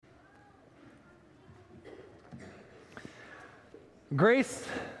Grace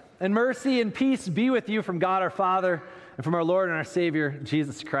and mercy and peace be with you from God our Father and from our Lord and our Savior,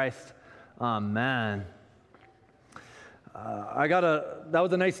 Jesus Christ. Amen. That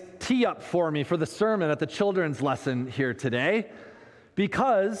was a nice tee up for me for the sermon at the children's lesson here today,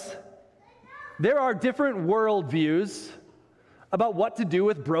 because there are different worldviews about what to do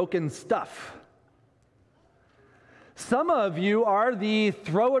with broken stuff. Some of you are the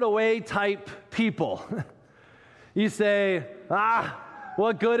throw it away type people. You say,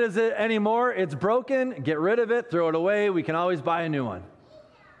 what good is it anymore? It's broken, get rid of it, throw it away, we can always buy a new one.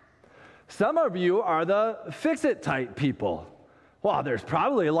 Some of you are the fix-it type people. Well, there's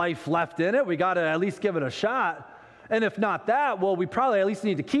probably life left in it, we got to at least give it a shot. And if not that, well, we probably at least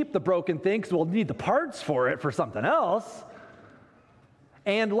need to keep the broken thing because we'll need the parts for it for something else.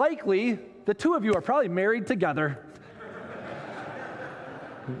 And likely, the two of you are probably married together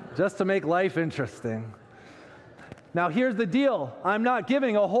just to make life interesting. Now, here's the deal. I'm not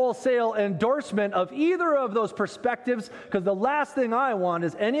giving a wholesale endorsement of either of those perspectives, because the last thing I want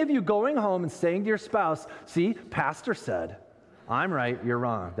is any of you going home and saying to your spouse, see, Pastor said, I'm right, you're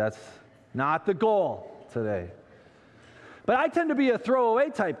wrong. That's not the goal today. But I tend to be a throwaway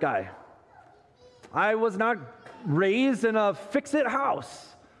type guy. I was not raised in a fix-it house.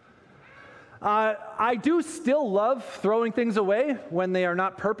 I do still love throwing things away when they are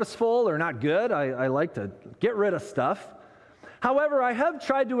not purposeful or not good. I like to get rid of stuff. However, I have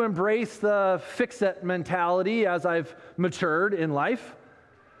tried to embrace the fix-it mentality as I've matured in life,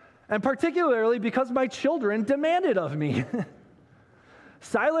 and particularly because my children demand it of me.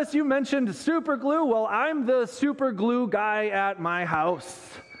 Silas, you mentioned super glue. Well, I'm the super glue guy at my house.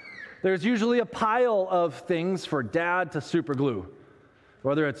 There's usually a pile of things for Dad to super glue.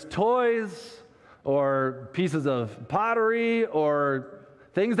 Whether it's toys or pieces of pottery or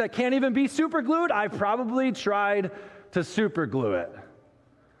things that can't even be super glued, I've probably tried to super glue it.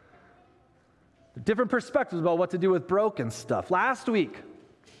 Different perspectives about what to do with broken stuff. Last week,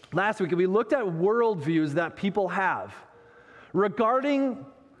 we looked at worldviews that people have regarding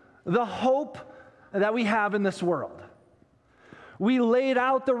the hope that we have in this world. We laid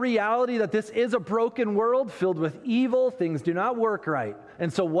out the reality that this is a broken world filled with evil. Things do not work right.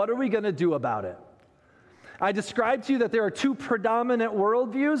 And so what are we going to do about it? I described to you that there are two predominant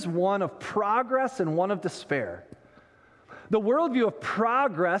worldviews, one of progress and one of despair. The worldview of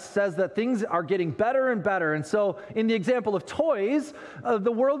progress says that things are getting better and better. And so in the example of toys,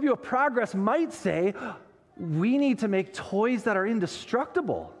 the worldview of progress might say, we need to make toys that are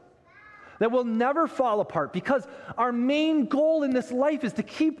indestructible, that will never fall apart, because our main goal in this life is to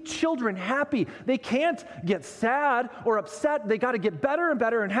keep children happy. They can't get sad or upset. They got to get better and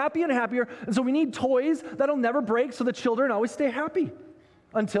better and happier. And so we need toys that'll never break so the children always stay happy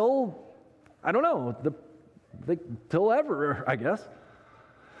until, I don't know, till ever, I guess.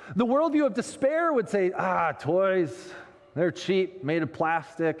 The worldview of despair would say, toys, they're cheap, made of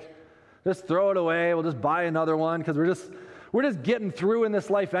plastic. Just throw it away. We'll just buy another one because we're just getting through in this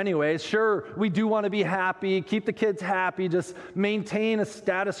life anyways. Sure, we do want to be happy, keep the kids happy, just maintain a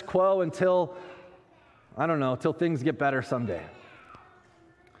status quo until things get better someday.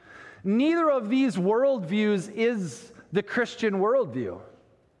 Neither of these worldviews is the Christian worldview.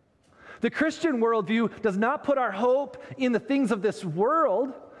 The Christian worldview does not put our hope in the things of this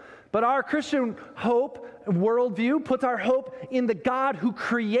world, but our Christian worldview puts our hope in the God who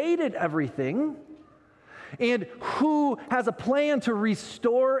created everything and who has a plan to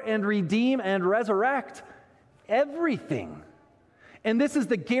restore and redeem and resurrect everything. And this is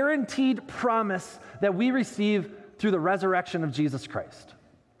the guaranteed promise that we receive through the resurrection of Jesus Christ.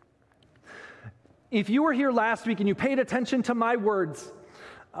 If you were here last week and you paid attention to my words,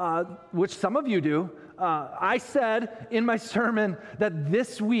 which some of you do, I said in my sermon that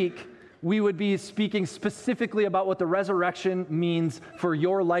this week we would be speaking specifically about what the resurrection means for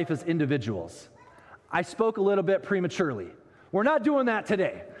your life as individuals. I spoke a little bit prematurely. We're not doing that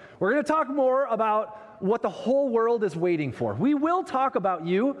today. We're going to talk more about what the whole world is waiting for. We will talk about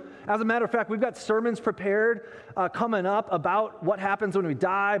you. As a matter of fact, we've got sermons prepared coming up about what happens when we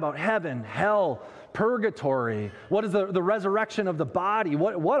die, about heaven, hell, purgatory. What is the resurrection of the body?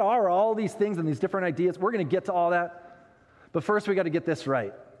 What are all these things and these different ideas? We're going to get to all that. But first, we got to get this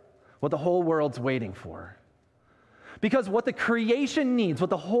right. What the whole world's waiting for. Because what the creation needs, what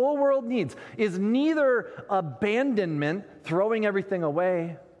the whole world needs, is neither abandonment, throwing everything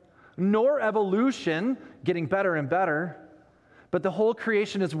away, nor evolution, getting better and better, but the whole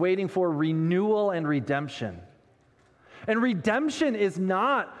creation is waiting for renewal and redemption. And redemption is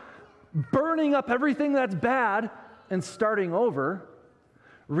not burning up everything that's bad and starting over.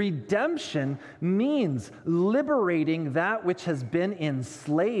 Redemption means liberating that which has been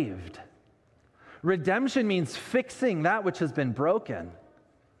enslaved. Redemption means fixing that which has been broken.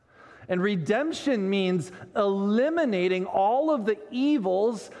 And redemption means eliminating all of the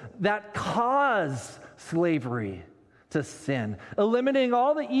evils that cause slavery to sin, eliminating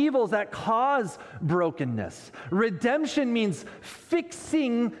all the evils that cause brokenness. Redemption means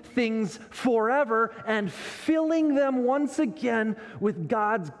fixing things forever and filling them once again with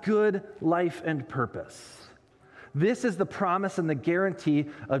God's good life and purpose. This is the promise and the guarantee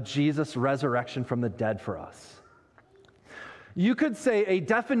of Jesus' resurrection from the dead for us. You could say a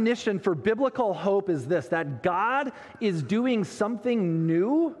definition for biblical hope is this, that God is doing something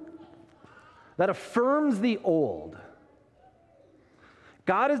new that affirms the old.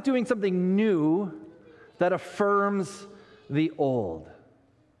 God is doing something new that affirms the old.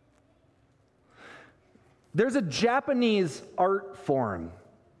 There's a Japanese art form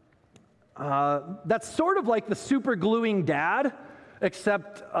that's sort of like the super gluing dad,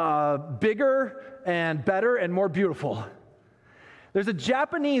 except bigger and better and more beautiful. There's a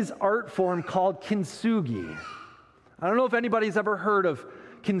Japanese art form called kintsugi. I don't know if anybody's ever heard of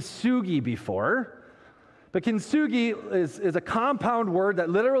kintsugi before, but kintsugi is a compound word that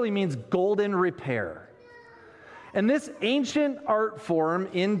literally means golden repair. And this ancient art form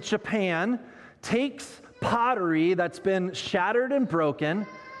in Japan takes pottery that's been shattered and broken,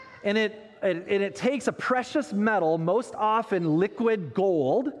 and it takes a precious metal, most often liquid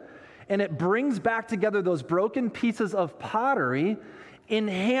gold, and it brings back together those broken pieces of pottery,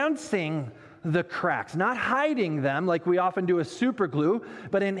 enhancing the cracks, not hiding them like we often do with super glue,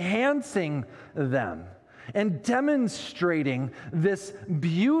 but enhancing them and demonstrating this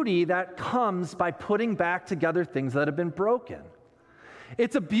beauty that comes by putting back together things that have been broken.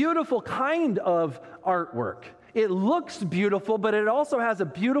 It's a beautiful kind of artwork. It looks beautiful, but it also has a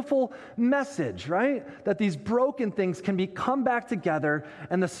beautiful message, right? That these broken things can come back together,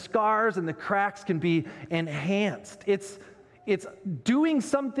 and the scars and the cracks can be enhanced. It's doing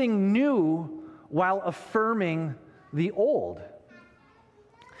something new while affirming the old.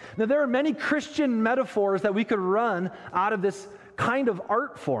 Now, there are many Christian metaphors that we could run out of this kind of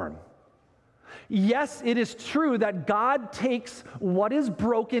art form. Yes, it is true that God takes what is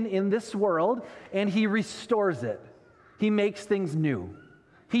broken in this world and He restores it. He makes things new.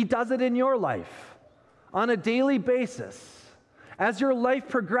 He does it in your life on a daily basis. As your life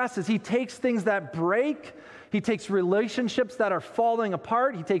progresses, He takes things that break. He takes relationships that are falling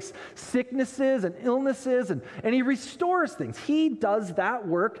apart. He takes sicknesses and illnesses and He restores things. He does that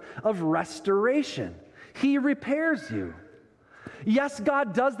work of restoration. He repairs you. Yes,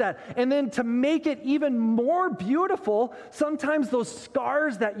 God does that. And then to make it even more beautiful, sometimes those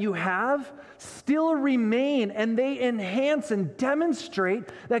scars that you have still remain, and they enhance and demonstrate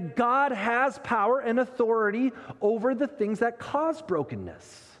that God has power and authority over the things that cause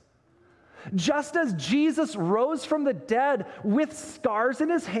brokenness. Just as Jesus rose from the dead with scars in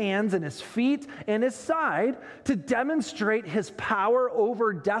His hands and His feet and His side to demonstrate His power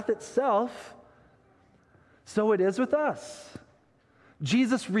over death itself, so it is with us.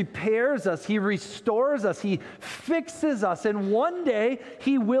 Jesus repairs us, He restores us, He fixes us, and one day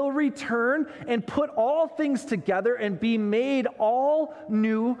He will return and put all things together and be made all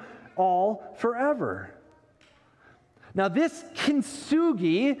new, all forever. Now, this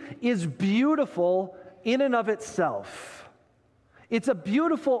kintsugi is beautiful in and of itself. It's a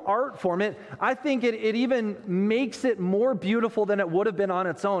beautiful art form. I think it even makes it more beautiful than it would have been on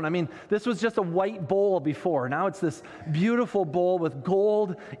its own. I mean, this was just a white bowl before. Now it's this beautiful bowl with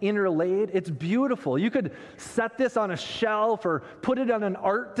gold interlaid. It's beautiful. You could set this on a shelf or put it on an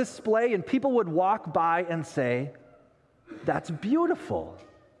art display, and people would walk by and say, "That's beautiful."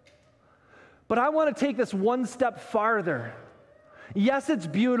 But I want to take this one step farther. Yes, it's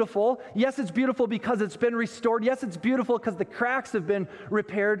beautiful. Yes, it's beautiful because it's been restored. Yes, it's beautiful because the cracks have been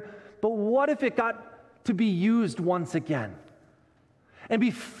repaired. But what if it got to be used once again and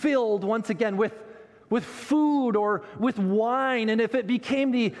be filled once again with food or with wine, and if it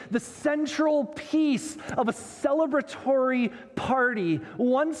became the central piece of a celebratory party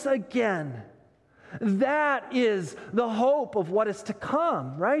once again? That is the hope of what is to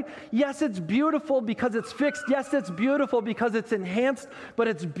come, right? Yes, it's beautiful because it's fixed. Yes, it's beautiful because it's enhanced, but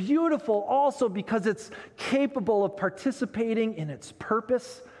it's beautiful also because it's capable of participating in its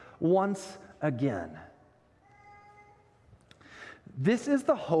purpose once again. This is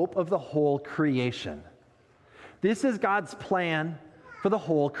the hope of the whole creation. This is God's plan for the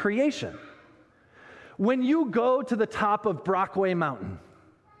whole creation. When you go to the top of Brockway Mountain,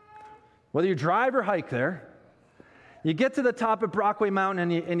 whether you drive or hike there, You get to the top of Brockway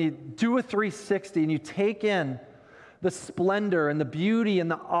Mountain and you do a 360 and you take in the splendor and the beauty and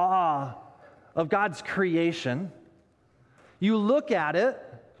the awe of God's creation. You look at it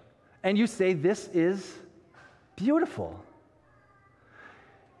and you say, this is beautiful.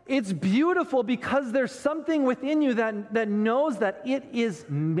 It's beautiful because there's something within you that knows that it is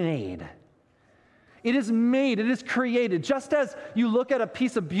made. It is made, it is created. Just as you look at a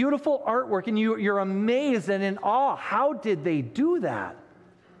piece of beautiful artwork and you're amazed and in awe, how did they do that?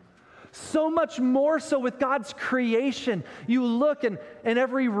 So much more so with God's creation. You look and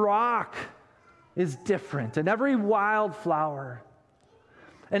every rock is different, and every wildflower,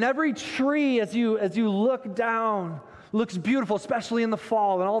 and every tree as you look down looks beautiful, especially in the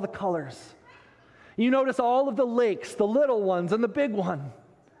fall and all the colors. You notice all of the lakes, the little ones and the big one.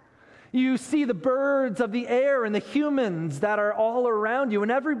 You see the birds of the air and the humans that are all around you,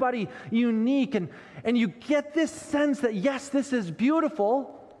 and everybody unique, and you get this sense that yes, this is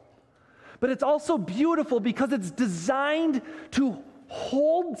beautiful, but it's also beautiful because it's designed to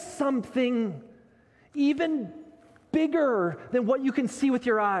hold something even bigger than what you can see with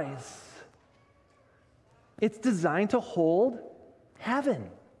your eyes. It's designed to hold heaven.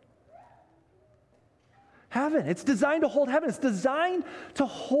 Heaven. It's designed to hold heaven. It's designed to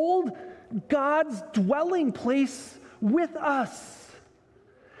hold God's dwelling place with us.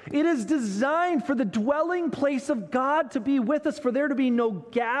 It is designed for the dwelling place of God to be with us, for there to be no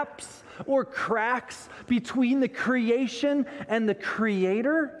gaps or cracks between the creation and the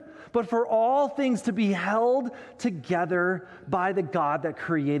Creator, but for all things to be held together by the God that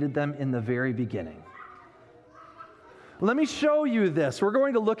created them in the very beginning. Let me show you this. We're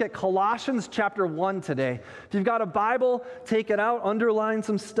going to look at Colossians chapter 1 today. If you've got a Bible, take it out, underline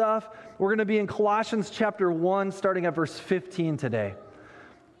some stuff. We're going to be in Colossians chapter 1, starting at verse 15 today.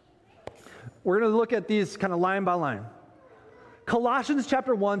 We're going to look at these kind of line by line. Colossians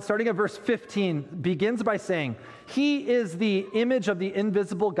chapter 1, starting at verse 15, begins by saying, He is the image of the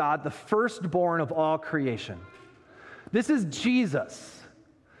invisible God, the firstborn of all creation. This is Jesus.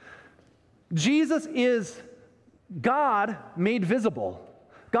 Jesus is God made visible.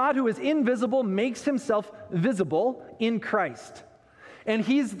 God, who is invisible, makes himself visible in Christ. And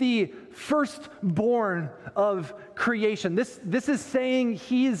he's the firstborn of creation. This is saying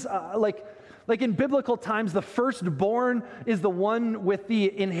he's like in biblical times, the firstborn is the one with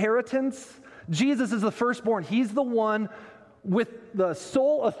the inheritance. Jesus is the firstborn. He's the one with the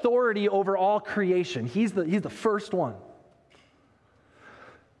sole authority over all creation. He's the first one.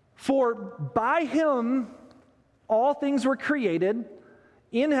 For by him all things were created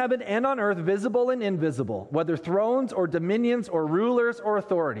in heaven and on earth, visible and invisible, whether thrones or dominions or rulers or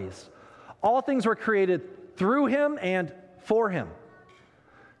authorities. All things were created through him and for him.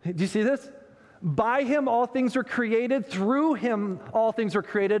 Do you see this? By him all things were created, through him all things were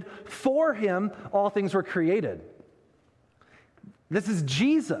created, for him all things were created. This is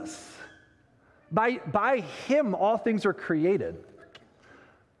Jesus. By him all things are created.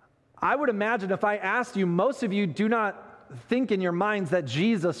 I would imagine if I asked you, most of you do not think in your minds that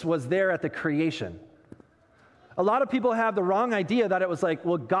Jesus was there at the creation. A lot of people have the wrong idea that it was like,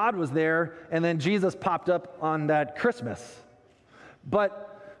 well, God was there and then Jesus popped up on that Christmas. But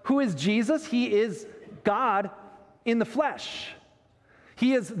who is Jesus? He is God in the flesh.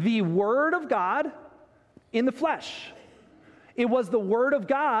 He is the Word of God in the flesh. It was the Word of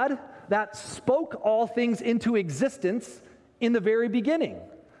God that spoke all things into existence in the very beginning.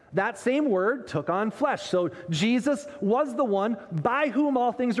 That same Word took on flesh. So Jesus was the one by whom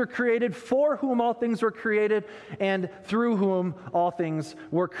all things were created, for whom all things were created, and through whom all things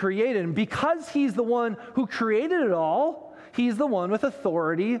were created. And because he's the one who created it all, he's the one with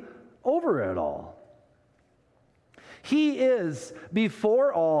authority over it all. He is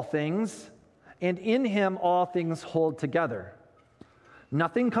before all things, and in him all things hold together.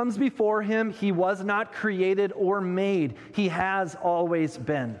 Nothing comes before him. He was not created or made. He has always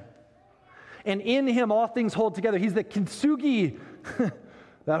been. And in him all things hold together. He's the kintsugi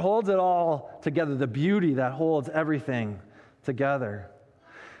that holds it all together, the beauty that holds everything together.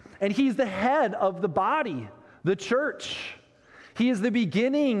 And he's the head of the body, the church. He is the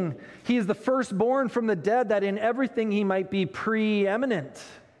beginning. He is the firstborn from the dead, that in everything he might be preeminent.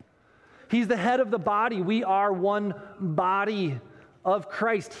 He's the head of the body. We are one body of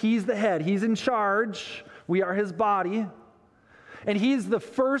Christ. He's the head. He's in charge. We are his body. And he's the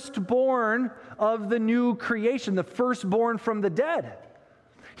firstborn of the new creation, the firstborn from the dead.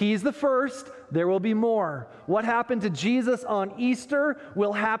 He's the first. There will be more. What happened to Jesus on Easter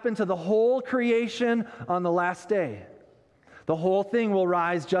will happen to the whole creation on the last day. The whole thing will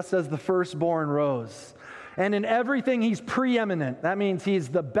rise just as the firstborn rose. And in everything, he's preeminent. That means he's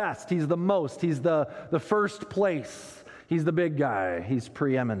the best, he's the most, he's the first place. He's the big guy, he's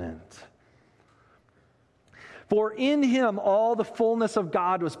preeminent. For in him all the fullness of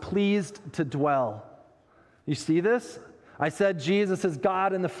God was pleased to dwell. You see this? I said Jesus is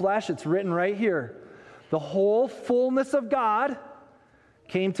God in the flesh. It's written right here. The whole fullness of God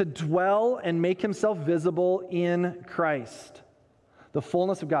came to dwell and make himself visible in Christ. The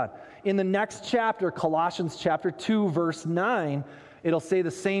fullness of God. In the next chapter, Colossians chapter 2, verse 9, it'll say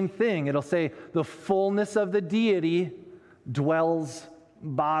the same thing. It'll say, the fullness of the deity dwells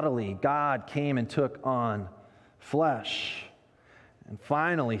bodily. God came and took on flesh. And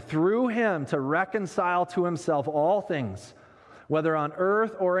finally, through him to reconcile to himself all things, whether on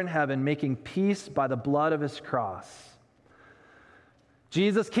earth or in heaven, making peace by the blood of his cross.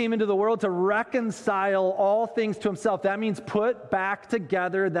 Jesus came into the world to reconcile all things to himself. That means put back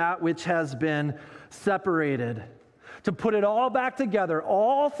together that which has been separated. To put it all back together,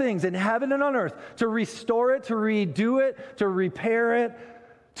 all things in heaven and on earth, to restore it, to redo it, to repair it,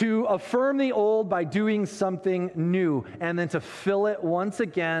 to affirm the old by doing something new, and then to fill it once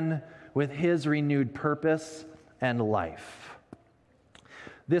again with his renewed purpose and life.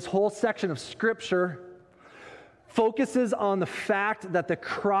 This whole section of Scripture focuses on the fact that the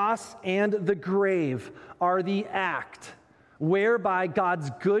cross and the grave are the act whereby God's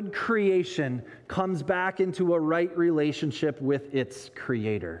good creation comes back into a right relationship with its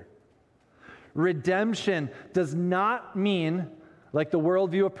Creator. Redemption does not mean, like the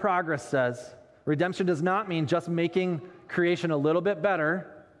worldview of progress says, redemption does not mean just making creation a little bit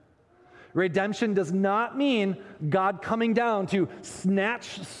better. Redemption does not mean God coming down to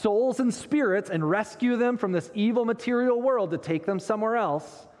snatch souls and spirits and rescue them from this evil material world to take them somewhere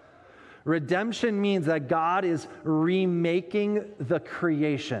else. Redemption means that God is remaking the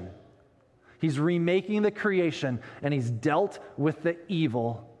creation. He's remaking the creation, and he's dealt with the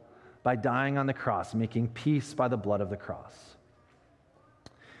evil by dying on the cross, making peace by the blood of the cross.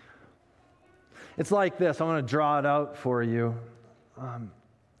 It's like this. I want to draw it out for you.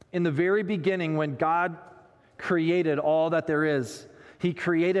 In the very beginning, when God created all that there is, he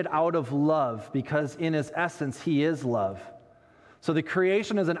created out of love, because in his essence, he is love. So the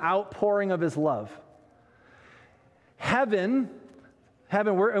creation is an outpouring of his love. Heaven,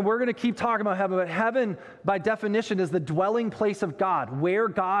 we're going to keep talking about heaven, but heaven, by definition, is the dwelling place of God, where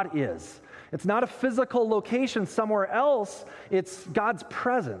God is. It's not a physical location somewhere else, it's God's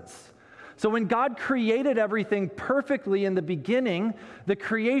presence. So when God created everything perfectly in the beginning, the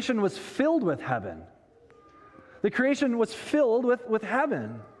creation was filled with heaven. The creation was filled with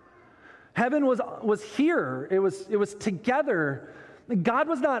heaven. Heaven was here. It was together. God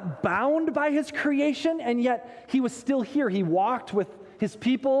was not bound by his creation, and yet he was still here. He walked with his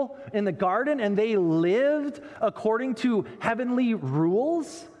people in the garden, and they lived according to heavenly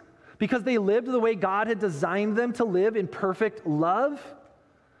rules because they lived the way God had designed them to live in perfect love.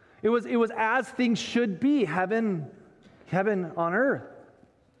 It was as things should be, heaven on earth.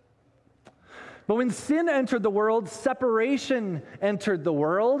 But when sin entered the world, separation entered the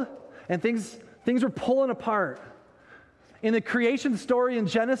world, and things were pulling apart. In the creation story in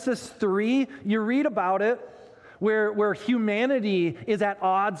Genesis 3, you read about it where humanity is at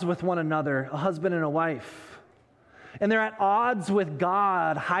odds with one another, a husband and a wife. And they're at odds with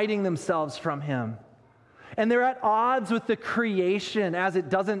God, hiding themselves from him. And they're at odds with the creation as it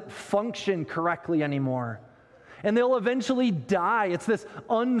doesn't function correctly anymore. And they'll eventually die. It's this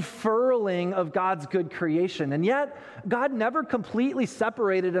unfurling of God's good creation. And yet, God never completely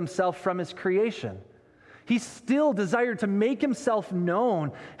separated himself from his creation. He still desired to make himself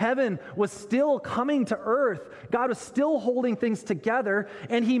known. Heaven was still coming to earth. God was still holding things together.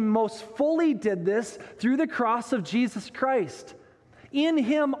 And he most fully did this through the cross of Jesus Christ. In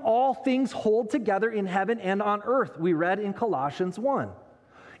him, all things hold together in heaven and on earth, we read in Colossians 1.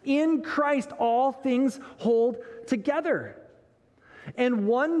 In Christ, all things hold together. And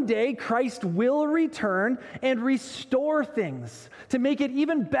one day, Christ will return and restore things to make it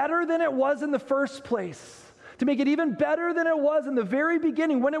even better than it was in the first place, to make it even better than it was in the very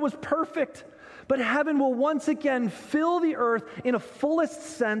beginning when it was perfect. But heaven will once again fill the earth in a fullest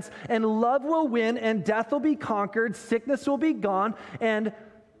sense, and love will win, and death will be conquered, sickness will be gone, and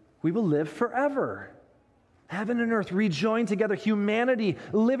we will live forever. Heaven and earth rejoin together, humanity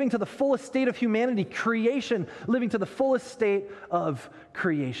living to the fullest state of humanity, creation living to the fullest state of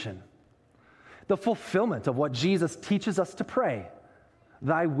creation. The fulfillment of what Jesus teaches us to pray.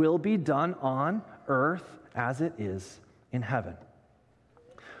 Thy will be done on earth as it is in heaven.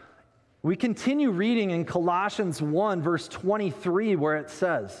 We continue reading in Colossians 1, verse 23, where it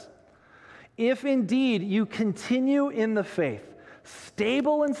says, if indeed you continue in the faith,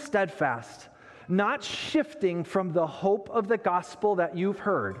 stable and steadfast, not shifting from the hope of the gospel that you've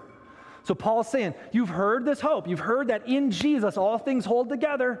heard. So Paul's saying, you've heard this hope. You've heard that in Jesus all things hold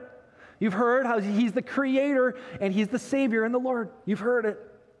together. You've heard how he's the creator and he's the savior and the Lord. You've heard it.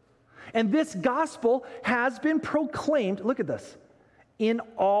 And this gospel has been proclaimed, look at this, in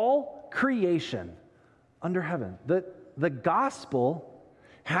all creation under heaven. The gospel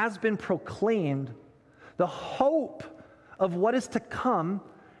has been proclaimed. The hope of what is to come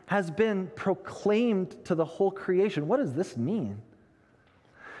has been proclaimed to the whole creation. What does this mean?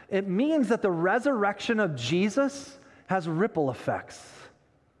 It means that the resurrection of Jesus has ripple effects.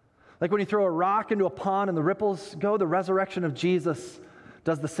 Like when you throw a rock into a pond and the ripples go, the resurrection of Jesus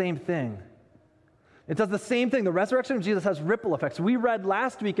does the same thing. It does the same thing. The resurrection of Jesus has ripple effects. We read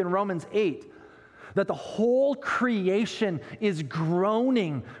last week in Romans 8 that the whole creation is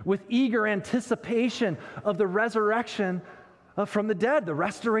groaning with eager anticipation of the resurrection from the dead, the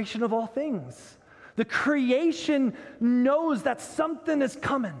restoration of all things. The creation knows that something is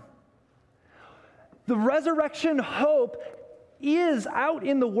coming. The resurrection hope is out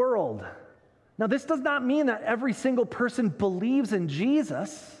in the world. Now, this does not mean that every single person believes in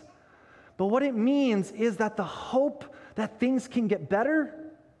Jesus, but what it means is that the hope that things can get better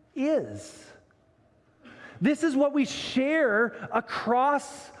is. This is what we share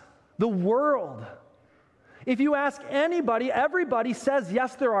across the world. If you ask anybody, everybody says,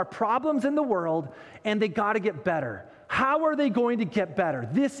 yes, there are problems in the world, and they got to get better. How are they going to get better?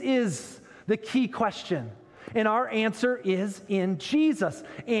 This is the key question. And our answer is in Jesus.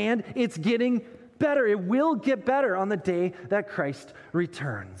 And it's getting better. It will get better on the day that Christ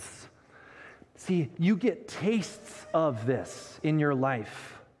returns. See, you get tastes of this in your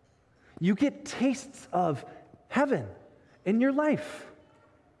life. You get tastes of heaven in your life.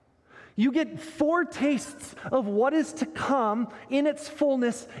 You get foretastes of what is to come in its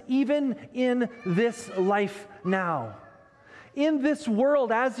fullness, even in this life now. In this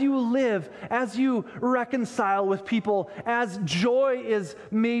world, as you live, as you reconcile with people, as joy is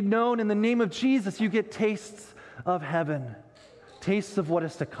made known in the name of Jesus, you get tastes of heaven, tastes of what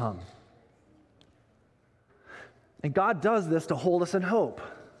is to come. And God does this to hold us in hope.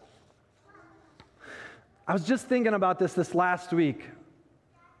 I was just thinking about this last week.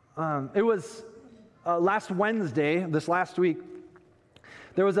 It was last Wednesday, this last week,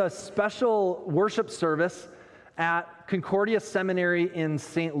 there was a special worship service at Concordia Seminary in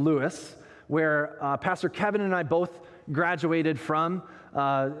St. Louis, where Pastor Kevin and I both graduated from,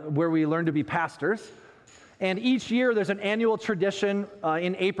 where we learned to be pastors. And each year there's an annual tradition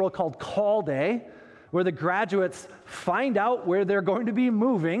in April called Call Day, where the graduates find out where they're going to be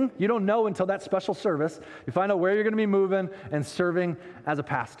moving. You don't know until that special service. You find out where you're going to be moving and serving as a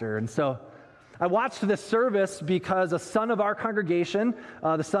pastor. And so I watched this service because a son of our congregation,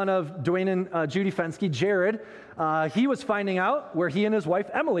 the son of Dwayne and Judy Fensky, Jared, he was finding out where he and his wife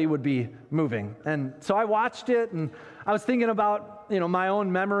Emily would be moving. And so I watched it, and I was thinking about my own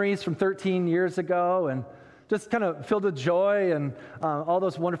memories from 13 years ago, and just kind of filled with joy and all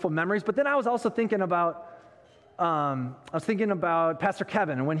those wonderful memories. But then I was also thinking about Pastor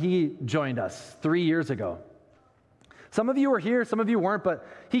Kevin and when he joined us 3 years ago. Some of you were here, some of you weren't, but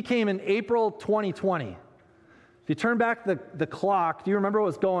he came in April 2020. If you turn back the clock, do you remember what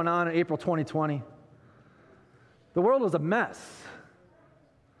was going on in April 2020? The world was a mess,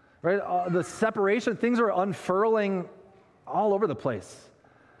 right? The separation, things were unfurling all over the place.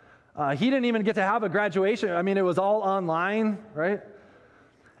 He didn't even get to have a graduation. I mean, it was all online, right?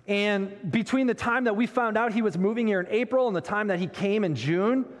 And between the time that we found out he was moving here in April and the time that he came in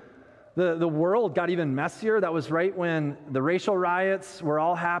June, the world got even messier. That was right when the racial riots were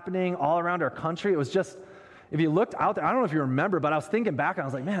all happening all around our country. It was just, if you looked out there, I don't know if you remember, but I was thinking back and I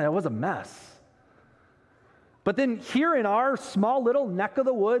was like, man, that was a mess. But then here in our small little neck of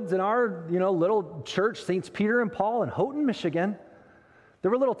the woods, in our little church, Saints Peter and Paul in Houghton, Michigan, there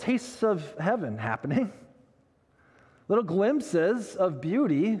were little tastes of heaven happening, little glimpses of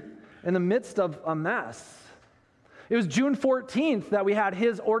beauty in the midst of a mess. It was June 14th that we had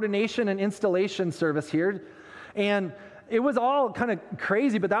his ordination and installation service here, and it was all kind of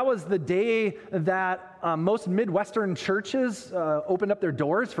crazy, but that was the day that most Midwestern churches opened up their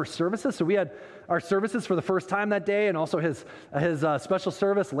doors for services. So we had our services for the first time that day, and also his special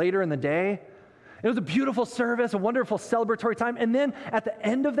service later in the day. It was a beautiful service, a wonderful celebratory time. And then at the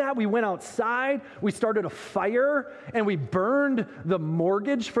end of that, we went outside, we started a fire, and we burned the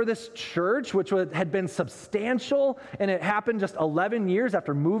mortgage for this church, which had been substantial. And it happened just 11 years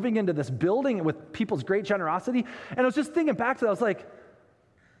after moving into this building with people's great generosity. And I was just thinking back to that, I was like,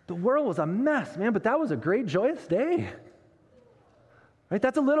 The world was a mess, man, but that was a great, joyous day. Right?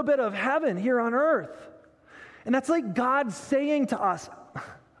 That's a little bit of heaven here on earth. And that's like God saying to us,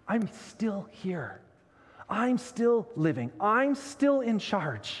 I'm still here. I'm still living. I'm still in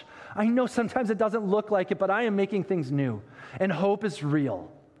charge. I know sometimes it doesn't look like it, but I am making things new. And hope is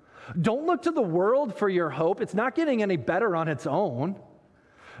real. Don't look to the world for your hope. It's not getting any better on its own.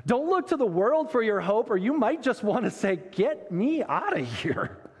 Don't look to the world for your hope, or you might just want to say, get me out of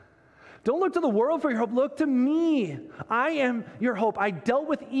here. Don't look to the world for your hope. Look to me. I am your hope. I dealt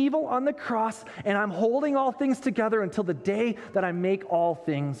with evil on the cross, and I'm holding all things together until the day that I make all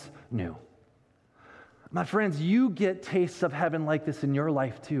things new. My friends, you get tastes of heaven like this in your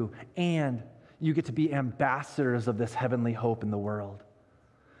life too, and you get to be ambassadors of this heavenly hope in the world.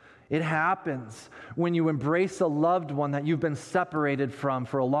 It happens when you embrace a loved one that you've been separated from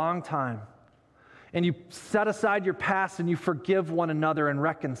for a long time, and you set aside your past and you forgive one another and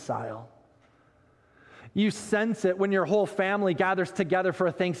reconcile. You sense it when your whole family gathers together for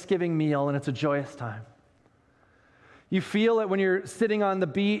a Thanksgiving meal and it's a joyous time. You feel it when you're sitting on the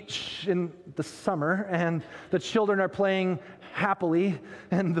beach in the summer and the children are playing happily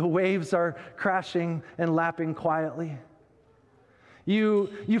and the waves are crashing and lapping quietly. You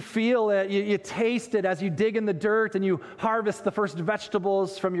feel it, you taste it as you dig in the dirt and you harvest the first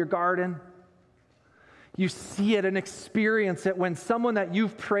vegetables from your garden. You see it and experience it when someone that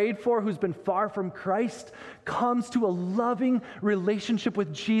you've prayed for who's been far from Christ comes to a loving relationship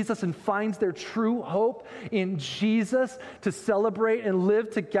with Jesus and finds their true hope in Jesus to celebrate and live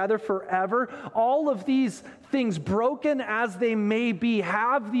together forever. All of these things, broken as they may be,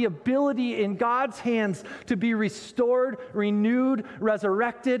 have the ability in God's hands to be restored, renewed,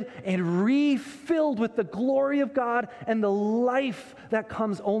 resurrected, and refilled with the glory of God and the life that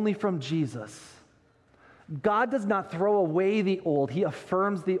comes only from Jesus. God does not throw away the old. He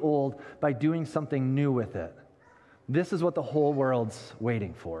affirms the old by doing something new with it. This is what the whole world's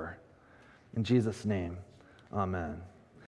waiting for. In Jesus' name, amen.